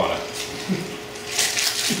by the water.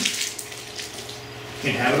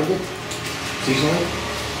 Inhabitable? Seasonally?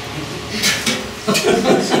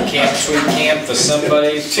 Camp, sweet camp for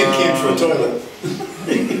somebody tin can for a from, toilet.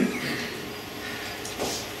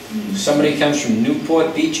 somebody comes from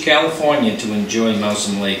Newport Beach, California to enjoy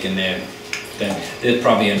Mousom Lake, and then there's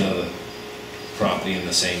probably another property in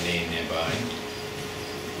the same name nearby.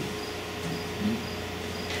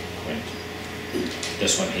 Right.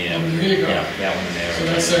 This one here. Oh, there you go. Yeah, that one there. So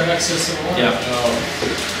that's their access to the water? Yeah.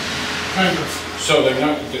 Kind of. So they're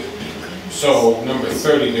not, so number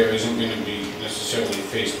 30 there isn't going to be necessarily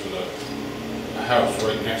faced with a house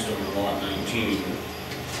right next to it on lot 19.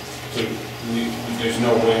 So there's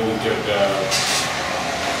no way we could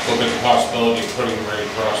look at the possibility of putting right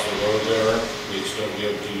across the road there. We'd still be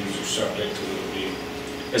able to use your septic because it would be,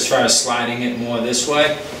 As far as sliding it more this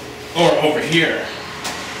way, or over here.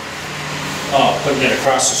 oh, putting it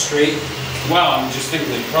across the street. Well, I'm just thinking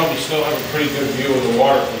they probably still have a pretty good view of the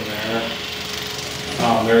water from there.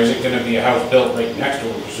 There isn't going to be a house built right next to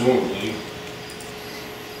it, presumably.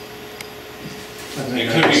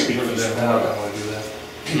 It could be Speak for pretty them, they're not gonna wanna do that.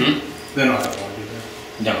 They're not gonna wanna do that.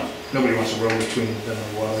 No. Nobody wants a road between them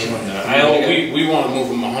and water. They want- No, I Well, only, we want to move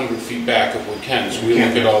them 100 feet back if we can, so we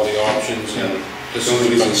look at all the options and This So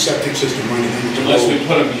there's a is, septic system running into the unless we road.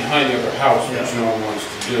 put them behind the other house, which no one wants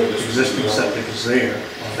to do. This is Existing the- septic is there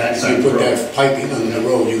on that If side you of the put road. that piping on the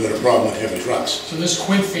road, you got a problem with heavy trucks. So this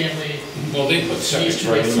Quinn family, Well, they put Needs septic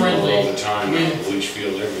to right be in the road friendly all the time, with leach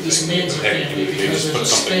field, everything. this Manzi Heck, family, they because just there's put a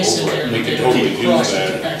something space in over it, there and that we they could don't totally need to use cross that.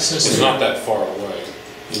 to access It's it. not that far away.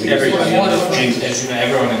 Everybody, Waterfront. and as you know,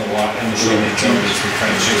 everyone in the lot, in the shore, utilities, we try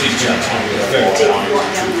to It's shoot just each easier other. to tell me It's that very all tough. lines walk are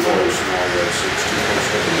down too the road. close and all this, it's too close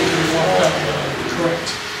to You the walk wall. down the road. Correct.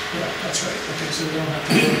 Yeah, that's right. Okay, so we don't have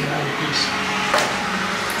to go around the piece.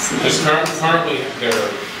 Because currently,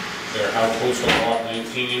 they're how close to lot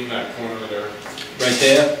 19, that corner there? Right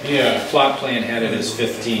there, Yeah, plot plan had it as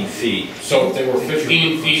 15 feet. so if they were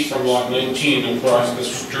 15 feet from lot 19 across the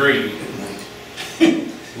street,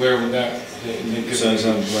 where would that, they could... So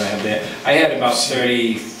what I have there, I had about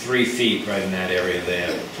 33 feet right in that area there.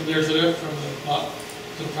 From there to there, from the lot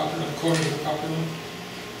to the property, the corner of the property line.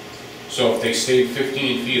 So if they stayed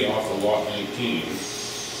 15 feet off of lot 19,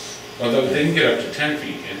 although they can get up to 10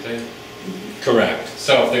 feet, can't they? Correct.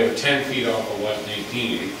 So if they were 10 feet off of lot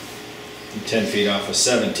 19, 10 feet off of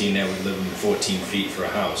 17, that would live in 14 feet for a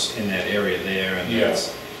house in that area there, and Yeah.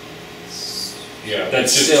 that's, yeah,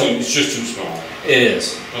 That's it's just still- it's just too small. it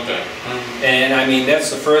is. Okay. And I mean, that's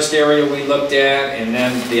the first area we looked at, and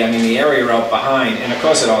then the area out behind, and of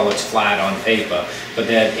course it all looks flat on paper, but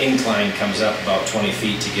that incline comes up about 20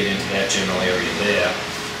 feet to get into that general area there.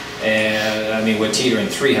 And I mean, we're teetering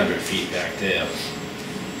 300 feet back there.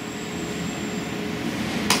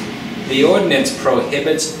 The ordinance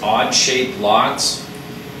prohibits odd-shaped lots.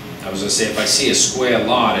 I was gonna say, if I see a square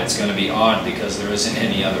lot, it's gonna be odd because there isn't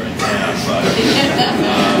any other in town, but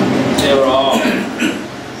they're all.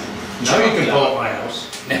 Now you can pull up my house.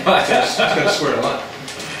 It's got a square lot.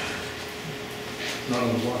 Not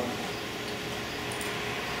on the block.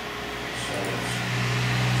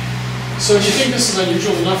 So do you think this is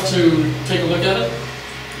unusual enough to take a look at it?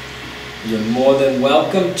 You're more than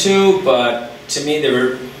welcome to, but to me,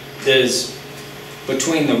 there's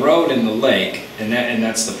between the road and the lake, and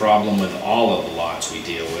that's the problem with all of the lots we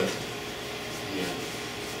deal with.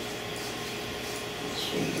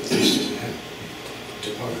 This doesn't have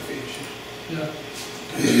topography issues. Yeah.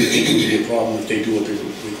 Do you think it would be a problem if they do what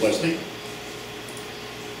they're requesting?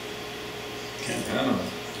 I don't know.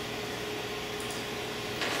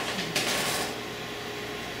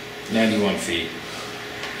 91 feet.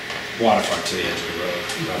 Waterfront to the edge of the road,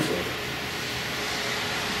 roughly.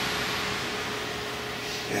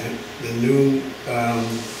 And the new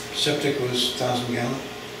septic was 1,000 gallon?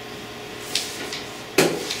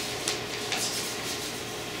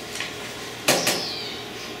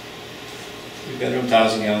 Three-bedroom,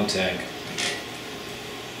 1,000-gallon tank.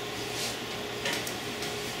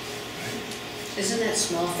 Isn't that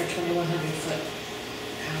small for 2,100-foot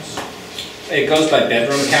house? It goes by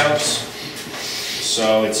bedroom counts,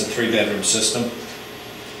 so it's a three-bedroom system.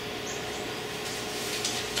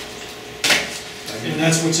 And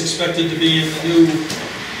that's what's expected to be in the new,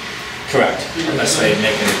 Correct. Unless they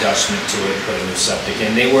make an adjustment to it, put a new septic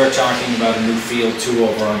in. They were talking about a new field too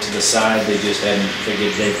over onto the side, they just hadn't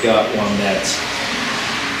figured they've got one that's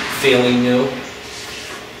fairly new.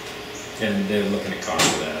 And they're looking at cost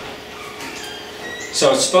for that.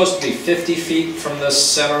 So it's supposed to be 50 feet from the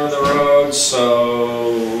center of the road,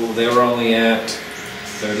 so they were only at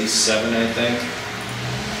 37, I think.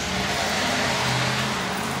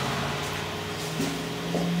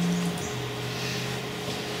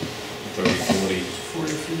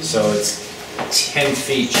 So it's 10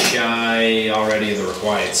 feet shy already of the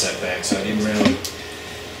required setback, so I didn't really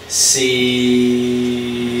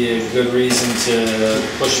see a good reason to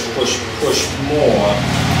push more.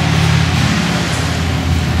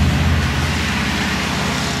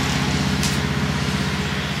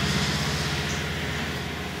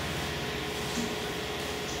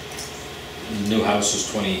 The new house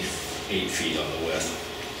is 28 feet on the width.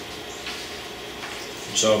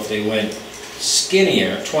 So if they went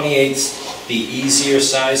skinnier, 28's the easier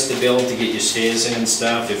size to build to get your stairs in and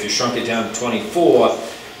stuff. If you shrunk it down to 24,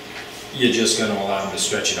 you're just gonna allow them to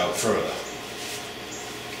stretch it out further.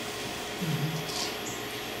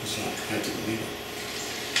 It's not practically legal.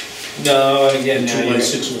 No, again, now 2 by you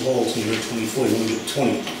 6 with holes, and you're at 24, you only get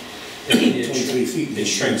 20, it 23 feet. it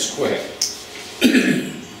shrinks quick.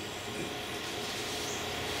 Did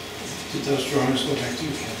those drawings go back to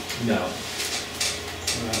you, Ken? No, No, I'm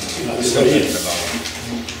it's still right thinking here. about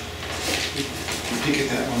Peek at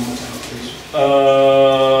that one more time, please.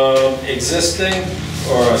 it. Existing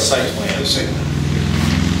or a site plan? The site plan.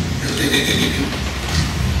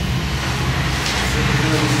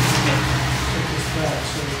 take this back,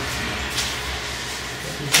 so.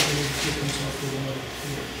 that we can take this off the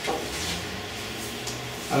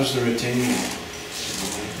How's the retaining wall?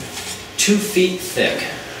 2 feet thick.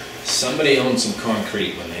 Somebody owned some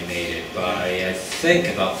concrete when they made it by, I think,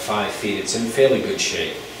 about 5 feet. It's in fairly good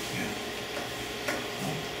shape. Yeah.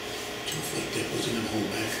 2 feet thick, wasn't gonna hold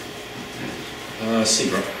back.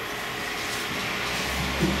 Seabrook.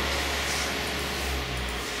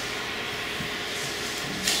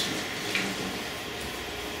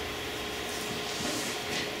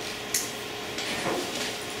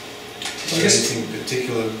 Is there anything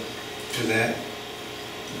particular to that,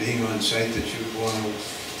 being on site, that you want to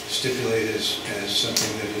stipulate as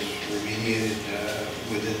something that is remediated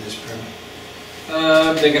within this permit?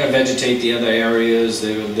 They're gonna vegetate the other areas,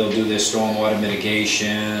 they'll do their stormwater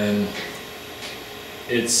mitigation.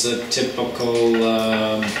 It's a typical,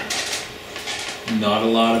 not a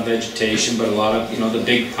lot of vegetation, but a lot of, the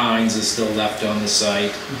big pines are still left on the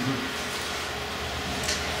site.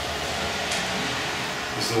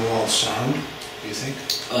 Is the wall sound, do you think?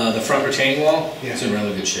 The front retaining wall, Yeah. it's in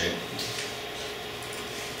really good shape.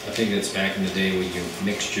 I think that's back in the day when you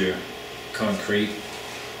mixed your concrete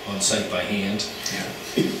on site by hand.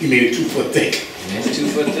 Yeah. You made it 2 foot thick. And it's 2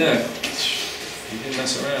 foot thick. You didn't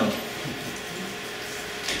mess around.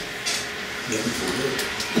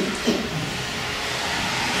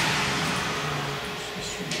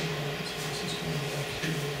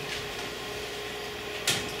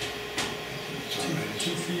 It's all right.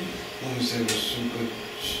 2 feet. As long as there was some good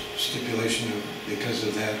stipulation because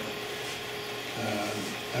of that.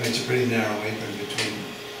 I mean, it's a pretty narrow apron between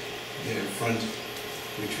their front,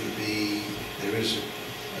 which would be, there is,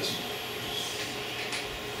 as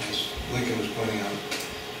Lincoln was pointing out,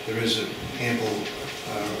 there is an ample,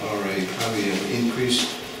 or probably an increased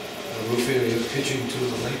roof area pitching to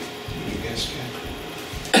the lake, you guess, Ken?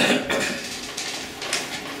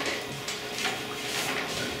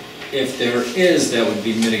 If there is, that would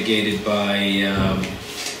be mitigated by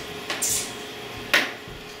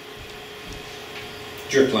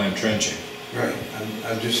drip line trenching. Right,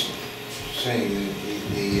 I'm just saying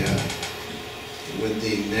that with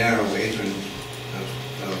the narrow apron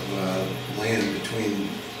of land between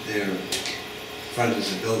their front of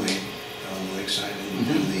the building on the lakeside and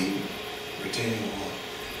the retaining wall,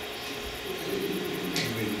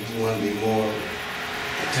 we want to be more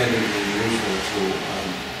attentive than usual to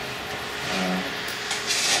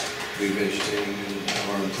revegetating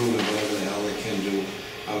or improving whatever the hell they can do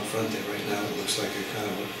out front there. Right now, it looks like a kind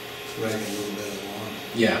of a ragged little bit of lawn.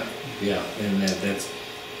 Yeah, and that's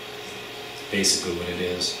basically what it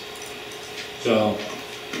is. So,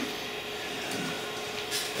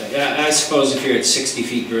 I suppose if you're at 60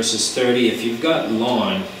 feet versus 30, if you've got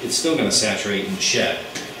lawn, it's still going to saturate and shed.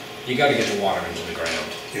 You got to get the water into the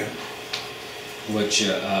ground, Yeah. which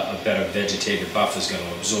a better vegetated buffer is going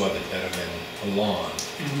to absorb it better than a lawn.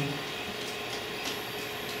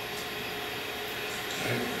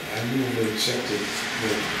 I move to accept it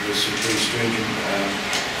with some pretty stringent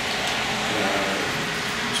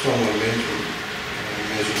stormwater management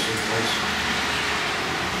measures in place.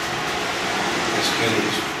 As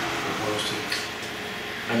Kennedy's proposed here.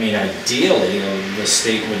 I mean, ideally, the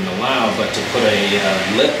state wouldn't allow, but to put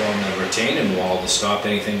a lip on the retaining wall to stop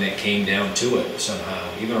anything that came down to it somehow,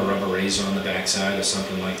 even a rubber razor on the backside or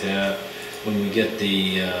something like that. When we get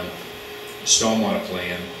the stormwater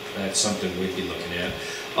plan, that's something we'd be looking at.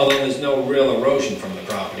 Although there's no real erosion from the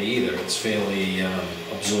property either, it's fairly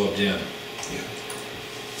absorbed in. Yeah.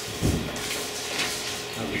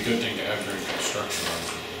 That'd be a good thing to have during construction.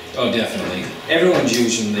 Oh, definitely. Everyone's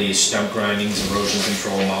using the stump grindings, erosion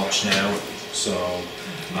control mulch now, so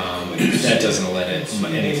that doesn't let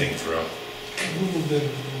anything through. A little bit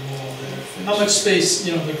of the wall there. How much space,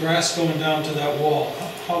 the grass going down to that wall,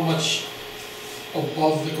 how much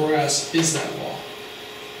above the grass is that wall?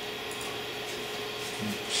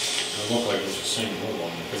 It looked like it was the same wood on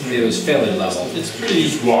the picture. It was fairly level. It's You pretty,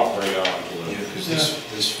 just walk right onto Yeah, it. because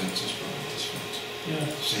this fence is probably this fence. yeah.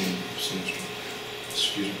 Same structure.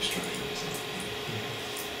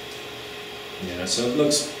 Yeah, so it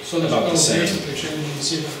looks So there's, about the there's same. a picture, I didn't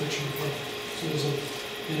see that picture before. So there's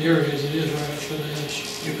in areas it is right up to the edge.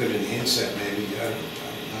 You could enhance that maybe, I'm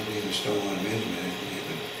not being a stormwater management engineer,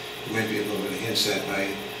 but you might be able to enhance that by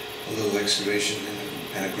a little excavation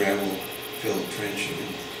and a gravel-filled trench.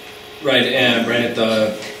 Right, and right at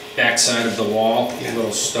the backside of the wall, Yeah. a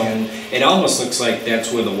little stone. It almost looks like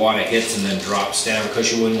that's where the water hits and then drops down,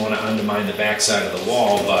 because you wouldn't want to undermine the backside of the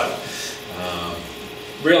wall, but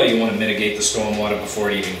really you want to mitigate the stormwater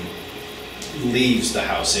before it even leaves the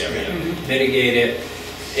house area. Mitigate it,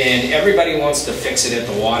 and everybody wants to fix it at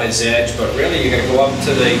the water's edge, but really you're going to go up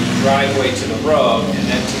to the driveway to the road and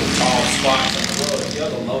then to the tall spots on the road. If you're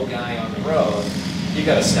the low guy on the road, you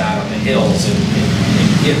gotta start on the hills and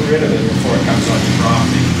get rid of it before it comes onto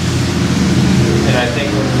property. And I think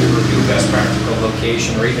when we review best practical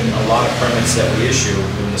location, or even a lot of permits that we issue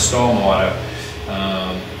in the stormwater,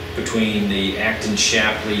 between the Acton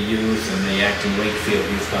Shapley Youth and the Acton Wakefield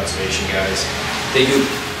Youth Conservation guys, they do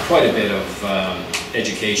quite a bit of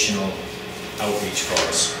educational outreach for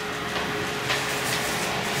us.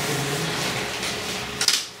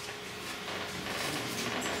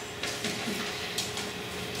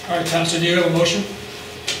 All right, Tom, so do you have a motion?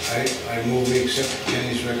 I move we accept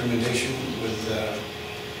Jenny's recommendation with,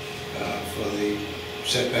 for the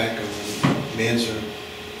setback of the Mansard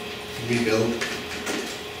rebuild,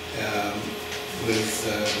 with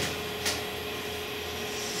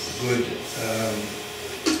good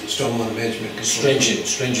stormwater management control. Stringent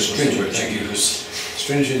was the word you used.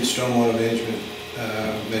 Stringent stormwater management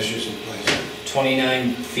measures in place.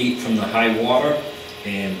 29 feet from the high water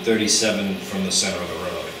and 37 from the center of the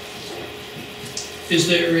road. Is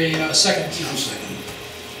there a second? I'll second.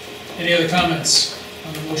 Any other comments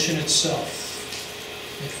on the motion itself?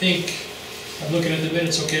 I think, I'm looking at the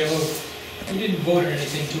minutes, okay, well, we didn't vote on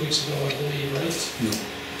anything 2 weeks ago, I believe, right? No,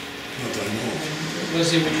 not that I know of.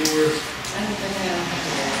 Leslie, when you were, I don't think I have to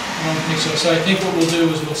I don't think so. So I think what we'll do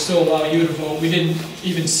is we'll still allow you to vote. We didn't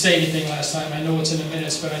even say anything last time. I know it's in the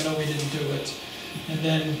minutes, but I know we didn't do it. And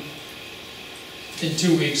then in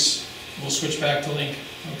 2 weeks, we'll switch back to Link,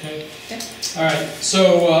 okay? Yep. All right,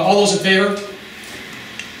 so all those in favor?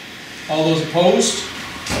 All those opposed?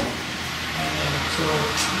 So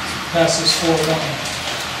passes 4-1.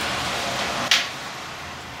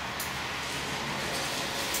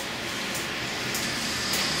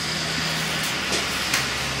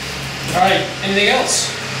 All right, anything else?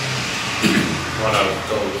 Want to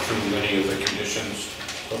go through any of the conditions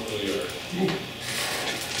quickly, or?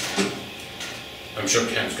 I'm sure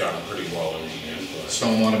Ken's got it pretty well in hand, but.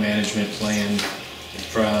 Stormwater management plan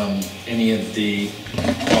from any of the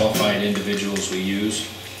qualified individuals we use.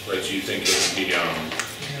 Right, so you think it would be,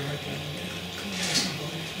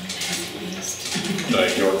 the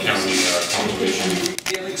York County Conservation?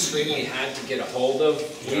 They're extremely hard to get a hold of.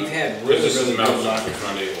 We've had This really is good Mouse luck.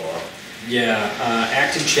 Sunday law. Yeah,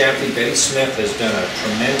 Acton Shapley, Betty Smith has done a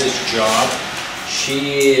tremendous job.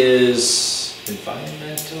 She is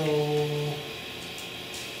environmental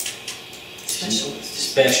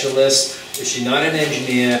specialist. She's not an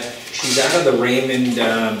engineer. She's out of the Raymond,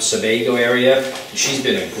 Sebago area. She's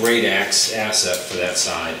been a great asset for that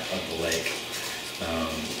side of the lake.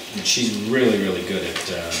 And she's really, really good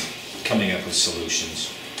at coming up with solutions.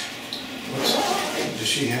 Does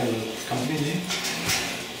she have a company name?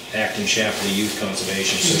 Acton Shapley Youth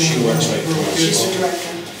Conservation, so she works right for us. She's the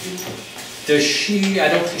director. Does she, I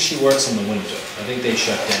don't think she works in the winter. I think they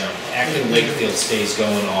shut down. Acton Wakefield stays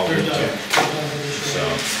going all They're winter. done. So,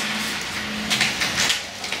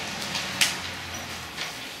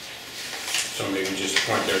 So maybe just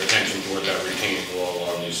point their attention toward that retaining wall,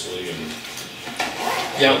 obviously, and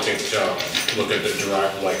yeah, look at the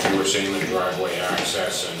drive, like you were saying, the driveway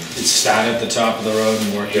access, and it's start at the top of the road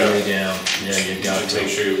and work your way down. Yeah, you got make to.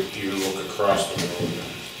 sure you even look across the road,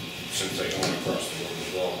 since they own across the road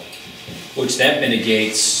as well. Which that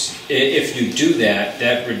mitigates, if you do that,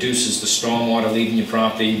 that reduces the stormwater leaving your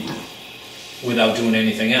property without doing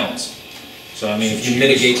anything else. So I mean, if you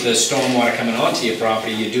mitigate the stormwater coming onto your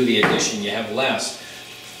property, you do the addition, you have less.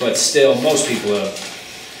 But still, most people are,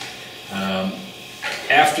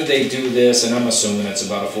 after they do this, and I'm assuming it's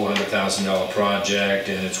about a $400,000 project,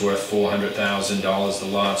 and it's worth $400,000 a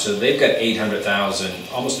lot, so they've got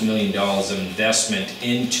 $800,000, almost $1 million of investment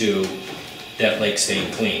into that lake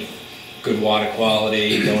staying clean. Good water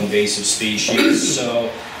quality, no invasive species.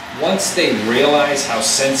 So once they realize how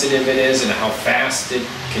sensitive it is and how fast it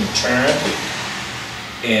can turn,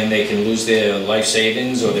 and they can lose their life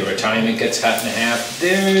savings or their retirement gets cut in half,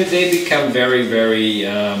 they become very, very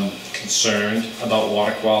concerned about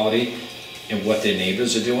water quality and what their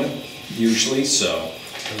neighbors are doing, usually, so.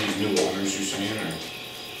 Are these new owners you're saying,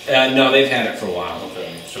 or? No, they've had it for a while.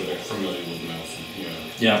 Okay, so they're familiar with Nelson, yeah.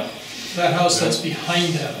 Yeah. That house that's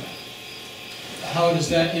behind them, how does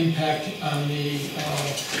that impact on the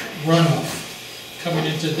runoff coming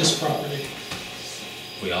into this property?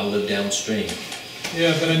 We all live downstream.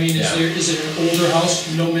 Yeah, but I mean, Yeah. is it an older house,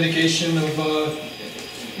 no mitigation of,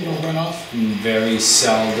 runoff? Very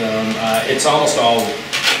seldom. It's almost all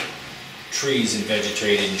trees and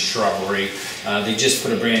vegetated and shrubbery. They just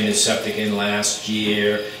put a brand new septic in last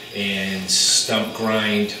year and stump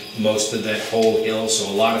grind most of that whole hill, so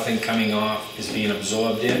a lot of thing coming off is being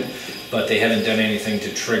absorbed in, but they haven't done anything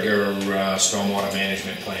to trigger stormwater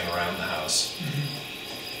management plan around the house.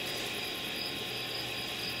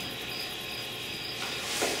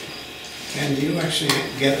 Ken, do you actually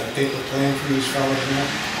get a paper plan from these fellows now?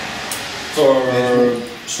 For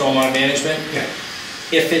stormwater management? Yeah.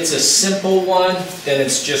 If it's a simple one, then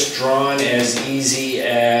it's just drawn as easy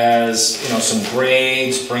as, some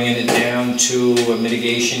grades, bringing it down to a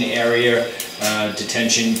mitigation area,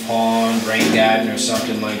 detention pond, rain garden or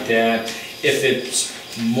something like that. If it's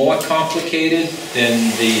more complicated,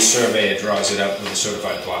 then the surveyor draws it up with the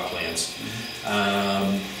certified plot plans.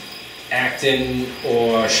 Acton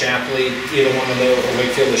or Shapley, either one of those, or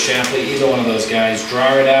Wakefield or Shapley, either one of those guys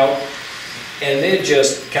draw it out, and they're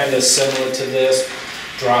just kind of similar to this,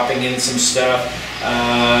 dropping in some stuff.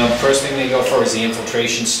 First thing they go for is the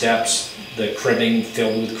infiltration steps, the cribbing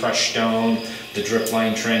filled with crushed stone, the drip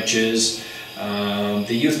line trenches.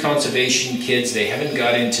 The youth conservation kids, they haven't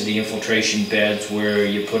got into the infiltration beds where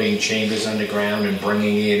you're putting chambers underground and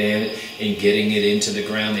bringing it in and getting it into the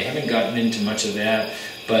ground. They haven't gotten into much of that,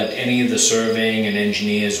 but any of the surveying and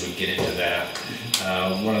engineers would get into that.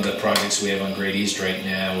 One of the projects we have on Great East right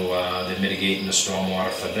now, they're mitigating the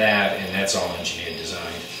stormwater for that, and that's all engineer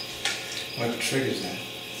designed. What triggers that?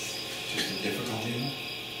 Just the difficulty in it?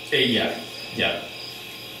 Yeah.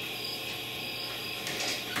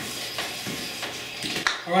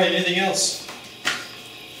 All right, anything else?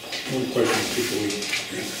 One question before we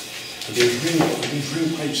drink. Are there drain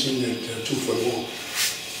pipes in that 2-foot wall?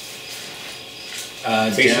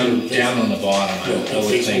 Down on the bottom, I would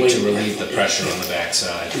Facing think, away to from relieve that. the pressure on the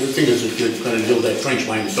backside. The thing is, if you're gonna build that trench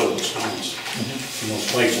line filled with stones, and those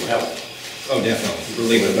pipes will help. Oh, definitely,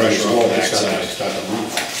 relieve the pressure on the backside. Start to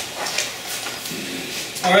move.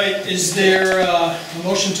 All right, is there a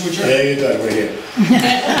motion to adjourn? Yeah, you got it right here.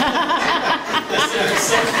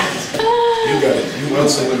 You got it. You Well,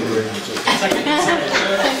 said it. Second,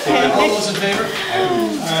 all those in favor? All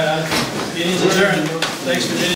right, meeting's adjourned. Thanks for